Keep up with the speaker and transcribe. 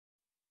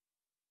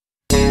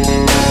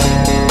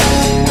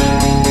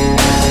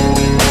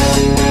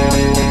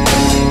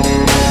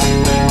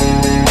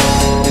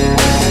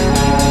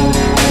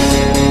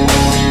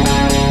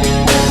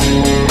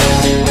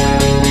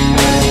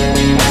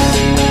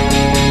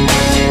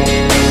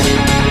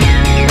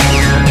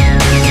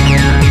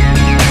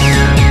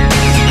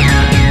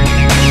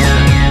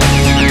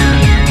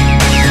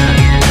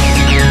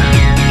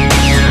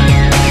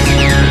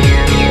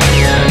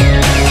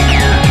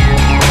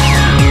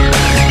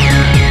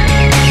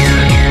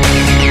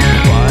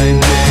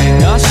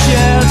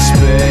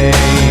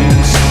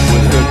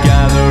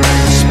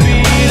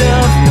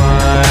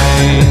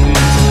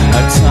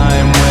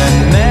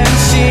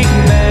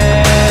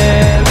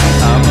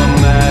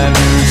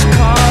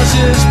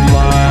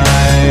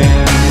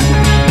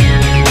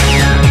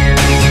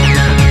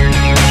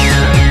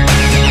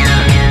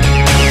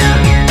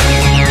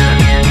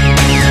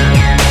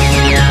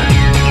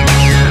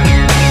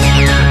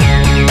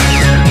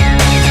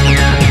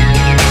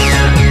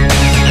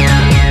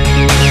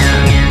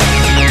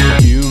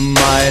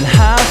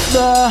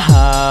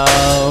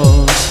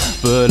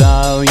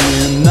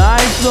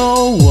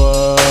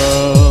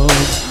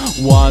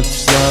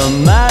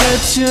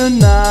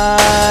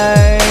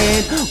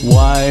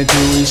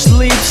we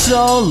sleep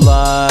so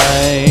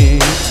light,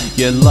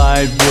 yet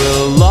light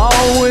will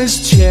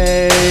always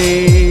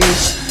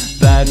chase.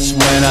 That's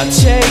when I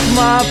take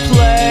my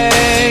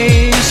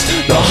place.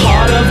 The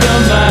heart of the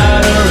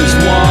matter is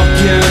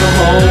walking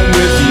home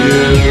with you.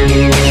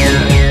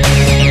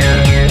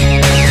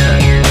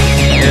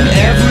 In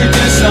every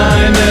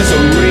design there's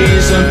a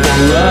reason for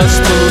us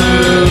to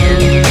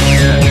lose.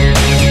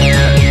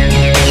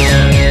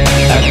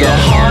 At the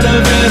heart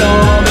of it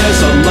all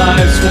there's a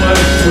life's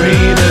worth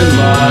breathing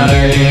life.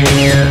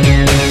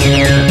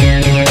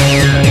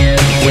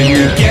 When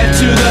you get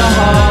to the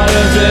heart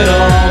of it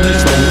all,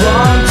 there's no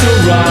wrong to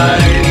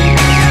right.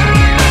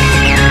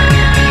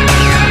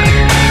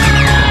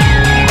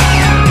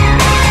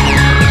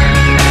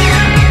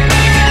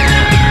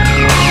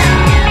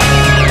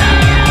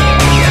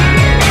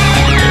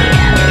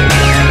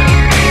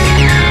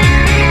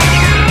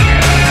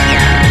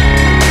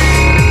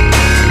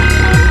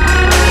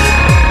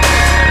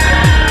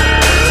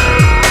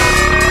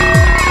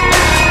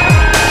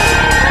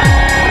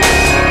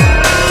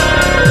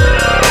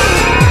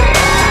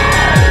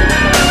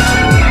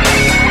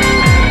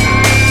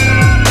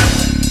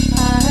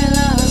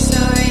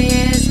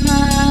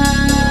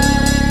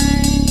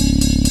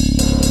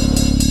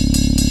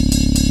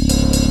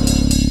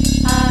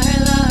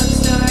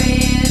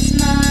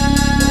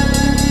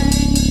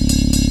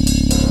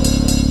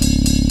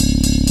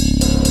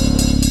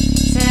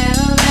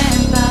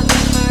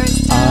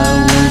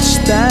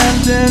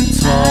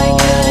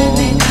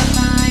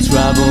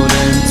 Traveled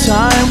in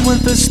time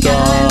with the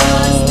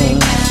stars.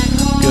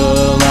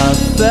 Girl, I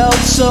felt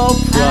so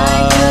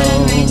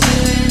proud.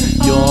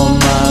 You're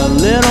my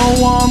little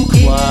warm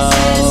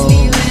cloud.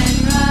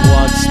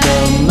 What's the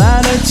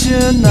matter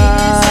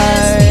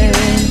tonight?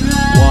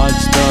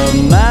 What's the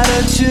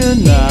matter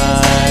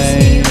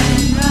tonight?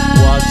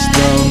 What's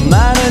the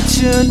matter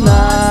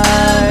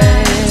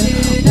tonight?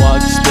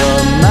 What's the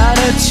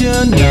matter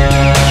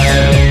tonight?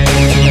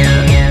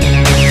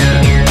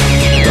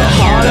 The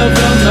heart of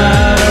the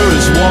matter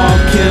is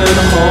walking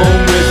home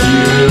with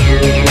you.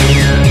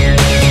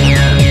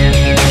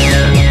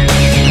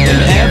 In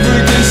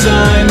every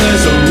design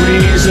there's a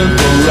reason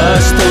for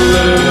us to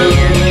lose.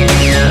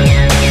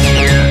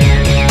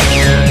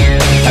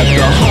 At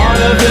the heart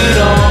of it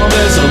all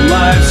there's a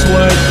life's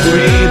worth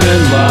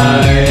breathing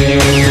life.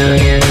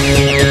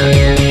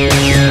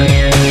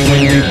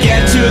 When you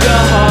get to the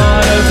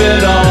heart of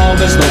it all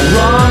there's no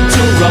wrong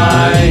to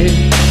right.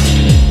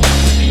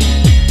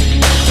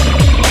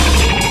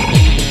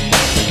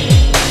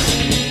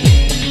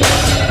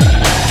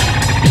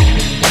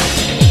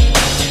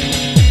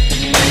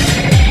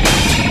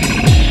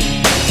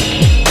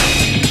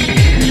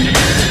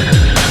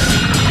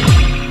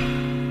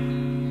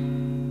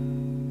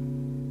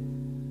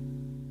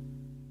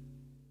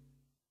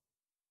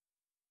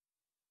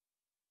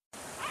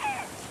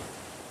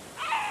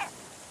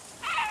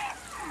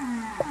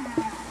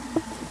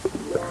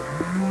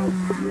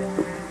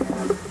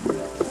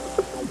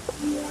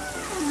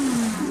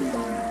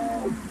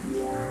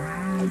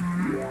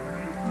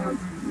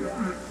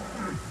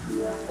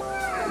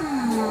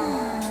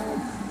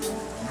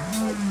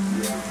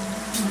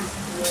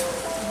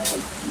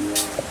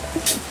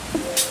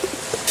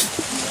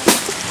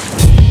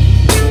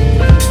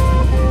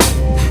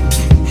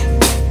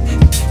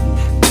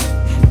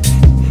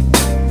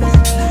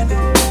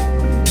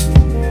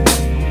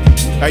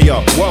 Hey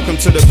yo, welcome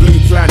to the blue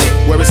planet,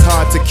 where it's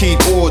hard to keep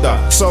order.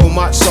 So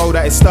much so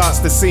that it starts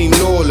to seem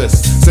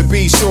lawless. So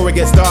be sure it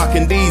gets dark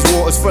in these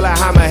waters, full of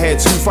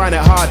hammerheads who find it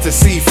hard to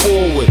see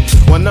forward.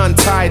 When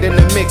untied in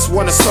the mix,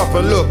 wanna stop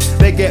and look,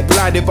 they get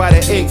blinded by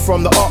the ink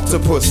from the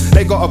octopus.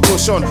 They gotta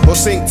push on or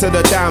sink to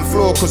the damn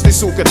floor, cause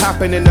this all could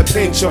happen in the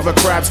pinch of a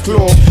crab's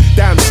claw.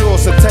 Damn sure,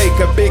 so take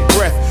a big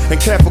breath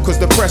and careful, cause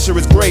the pressure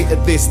is great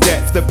at this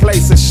depth. The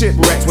place is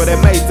shipwrecked where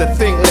they're made to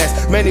think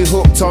less. Many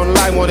hooked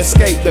online won't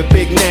escape the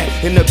big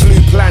net in the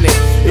blue planet.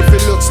 If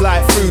it looks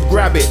like food,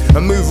 grab it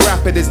and move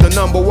rapid is the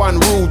 #1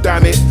 rule,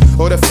 damn it.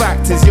 Or the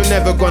fact is you're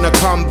never gonna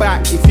come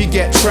back if you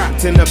get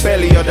trapped in the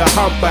belly of the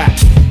humpback.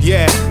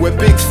 Yeah, where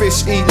big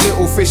fish eat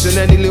little fish and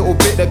any little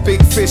bit that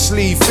big fish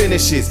leave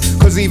finishes.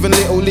 Cause even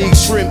little league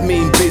shrimp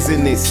mean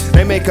business.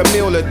 They make a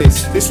meal of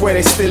this way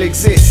they still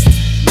exist.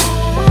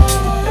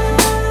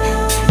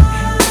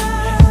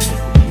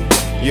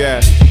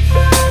 Yeah.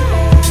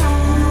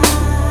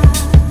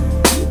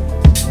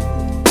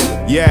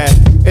 Yeah,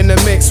 in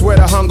the mix where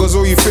the hunger's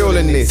all you feel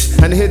in this.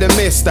 And hit and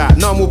miss that,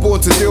 none were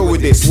born to deal with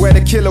this. Where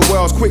the killer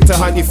whales quick to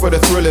hunt you for the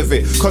thrill of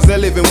it. Cause they're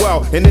living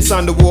well in this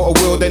underwater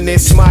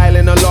wilderness.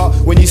 Smiling a lot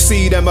when you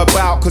see them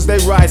about, cause they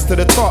rise to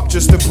the top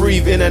just to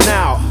breathe in and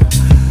out.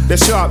 They're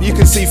sharp, you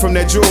can see from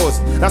their jaws.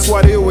 That's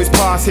why they always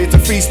pass here to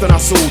feast on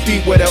us all.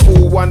 Deep where they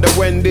all wonder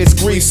when this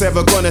grief's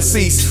ever gonna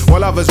cease.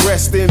 While others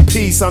rest in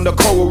peace under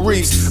coral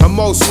reefs. And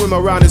most swim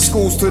around in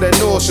schools till they're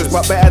nauseous.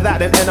 But better that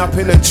than end up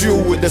in a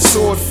duel with the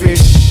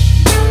swordfish.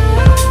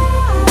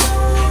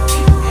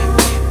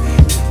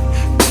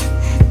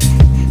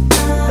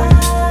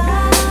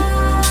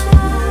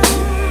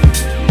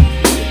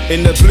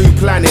 In the blue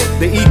planet,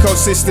 the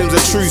ecosystem's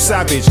a true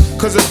savage.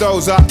 Cause of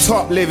those up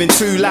top living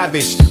too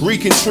lavish,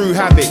 wreaking true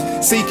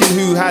havoc, seeking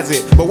who has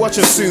it. But watch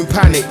them soon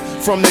panic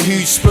from the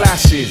huge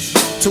splashes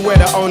to we're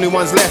the only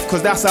ones left,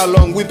 cause that's how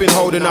long we've been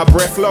holding our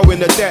breath. Low in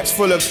the depths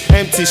full of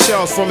empty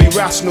shells from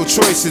irrational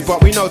choices,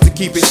 but we know to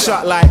keep it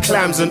shut like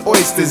clams and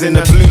oysters in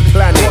the blue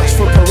planet. Watch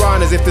for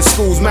piranhas if the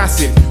school's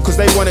massive, cause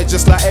they want it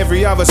just like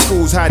every other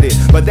school's had it.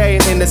 But they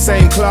ain't in the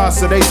same class,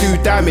 so they do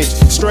damage,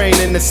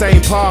 straying in the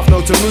same path,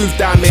 no to move,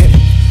 damn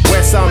it.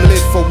 Where some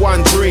live for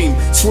one dream,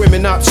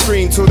 swimming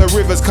upstream till the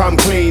rivers come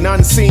clean.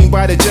 Unseen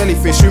by the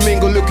jellyfish who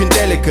mingle looking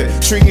delicate,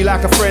 treat you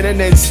like a friend and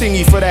then sting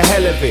you for the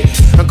hell of it.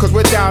 And cause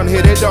we're down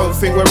here they don't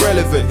think we're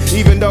relevant,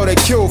 even though they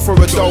kill for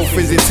a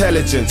dolphin's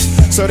intelligence.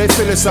 So they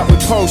fill us up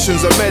with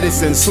potions of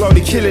medicine,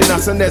 slowly killing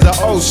us and there's an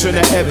ocean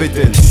of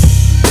evidence.